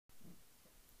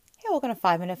welcome to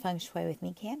 5 Minute Feng Shui with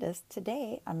me, Candace.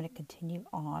 Today, I'm going to continue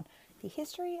on the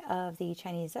history of the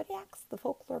Chinese zodiacs, the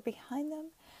folklore behind them.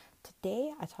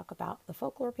 Today, I talk about the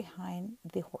folklore behind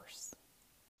the horse.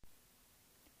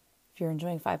 If you're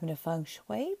enjoying 5 Minute Feng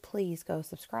Shui, please go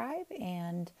subscribe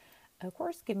and, of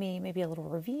course, give me maybe a little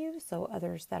review so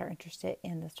others that are interested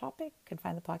in this topic can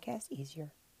find the podcast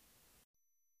easier.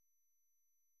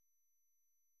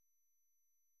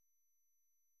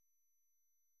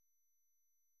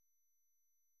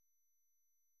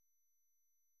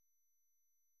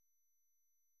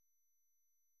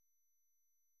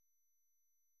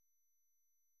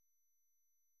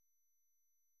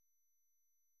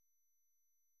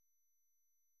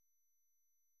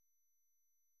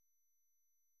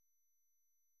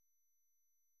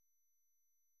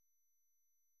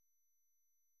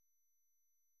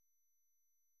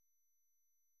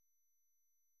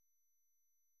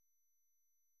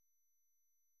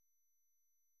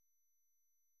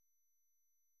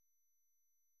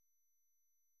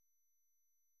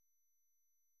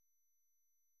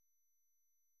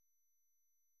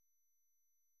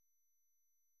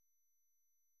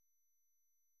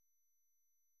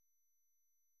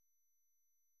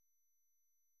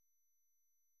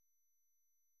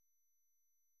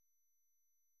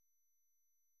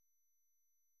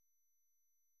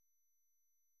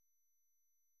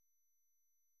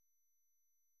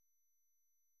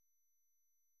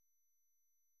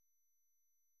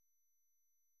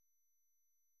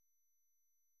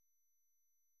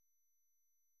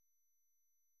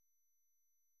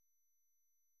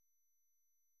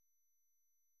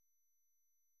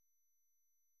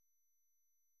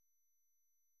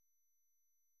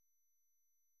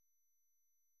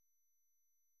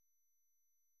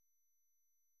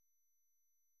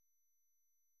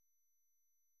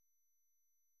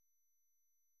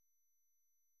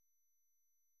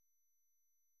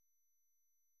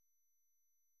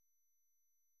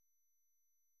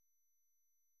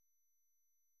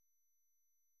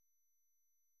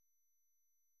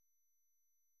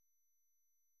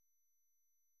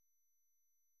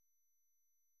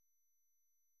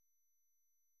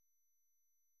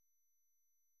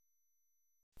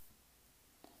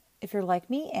 If you're like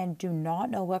me and do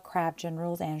not know what crab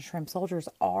generals and shrimp soldiers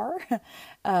are,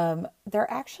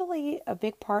 they're actually a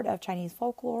big part of Chinese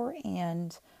folklore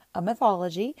and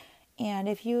mythology. And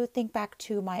if you think back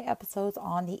to my episodes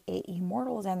on the eight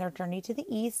immortals and their journey to the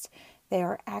east, they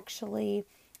are actually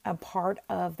a part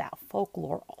of that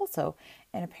folklore also.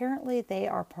 And apparently they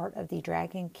are part of the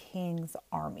Dragon King's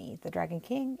army. The Dragon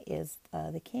King is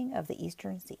the king of the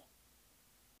Eastern Sea.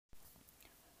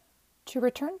 To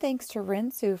return thanks to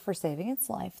Ren Su for saving its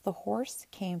life, the horse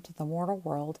came to the mortal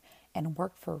world and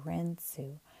worked for Ren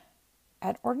Su.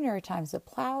 At ordinary times, it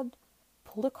plowed,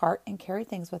 pulled a cart, and carried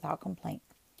things without complaint.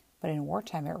 But in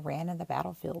wartime, it ran in the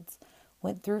battlefields,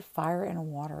 went through fire and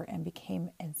water, and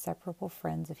became inseparable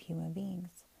friends of human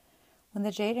beings. When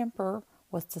the Jade Emperor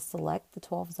was to select the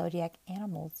 12 zodiac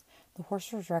animals, the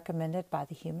horse was recommended by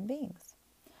the human beings.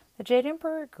 The Jade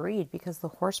Emperor agreed because the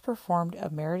horse performed a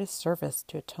meritorious service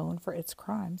to atone for its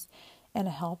crimes and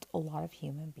helped a lot of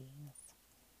human beings.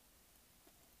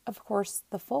 Of course,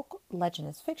 the folk legend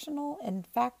is fictional. In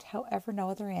fact, however, no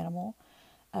other animal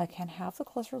can have the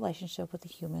close relationship with the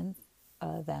human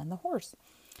than the horse.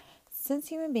 Since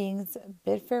human beings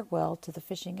bid farewell to the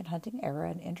fishing and hunting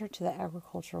era and entered to the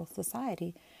agricultural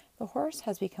society, the horse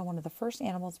has become one of the first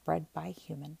animals bred by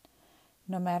human.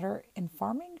 No matter in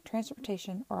farming,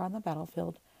 transportation, or on the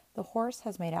battlefield, the horse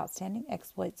has made outstanding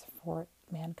exploits for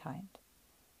mankind.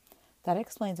 That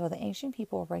explains why the ancient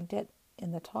people ranked it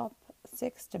in the top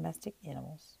 6 domestic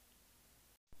animals.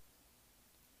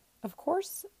 Of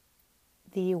course,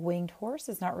 the winged horse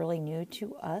is not really new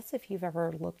to us. If you've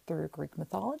ever looked through Greek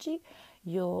mythology,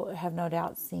 you'll have no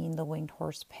doubt seen the winged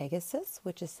horse Pegasus,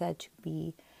 which is said to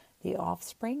be the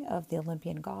offspring of the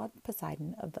Olympian god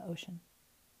Poseidon of the ocean.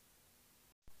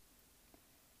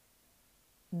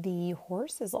 The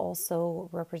horse is also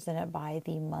represented by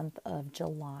the month of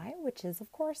July, which is,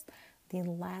 of course, the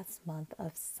last month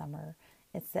of summer.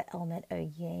 It's the element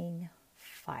of yang,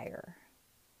 fire.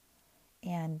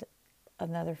 And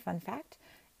another fun fact,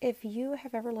 if you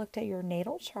have ever looked at your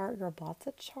natal chart, your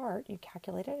Bhatsa chart, you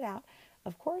calculated it out,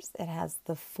 of course, it has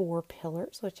the 4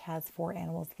 pillars, which has 4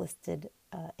 animals listed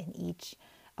in each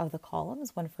of the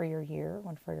columns, one for your year,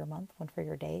 one for your month, one for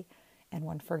your day, and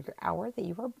one for your hour that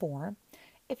you were born.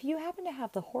 If you happen to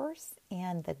have the horse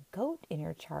and the goat in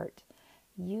your chart,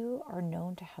 you are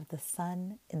known to have the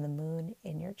sun and the moon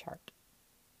in your chart.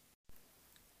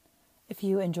 If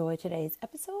you enjoyed today's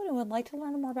episode and would like to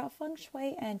learn more about feng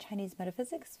shui and Chinese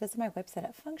metaphysics, visit my website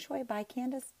at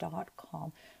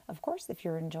fengshuibycandice.com. Of course, if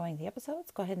you're enjoying the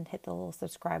episodes, go ahead and hit the little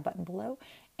subscribe button below.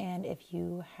 And if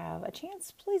you have a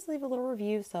chance, please leave a little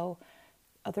review so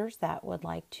others that would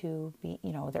like to be,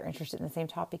 they're interested in the same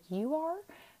topic you are,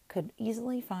 could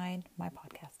easily find my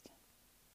podcast.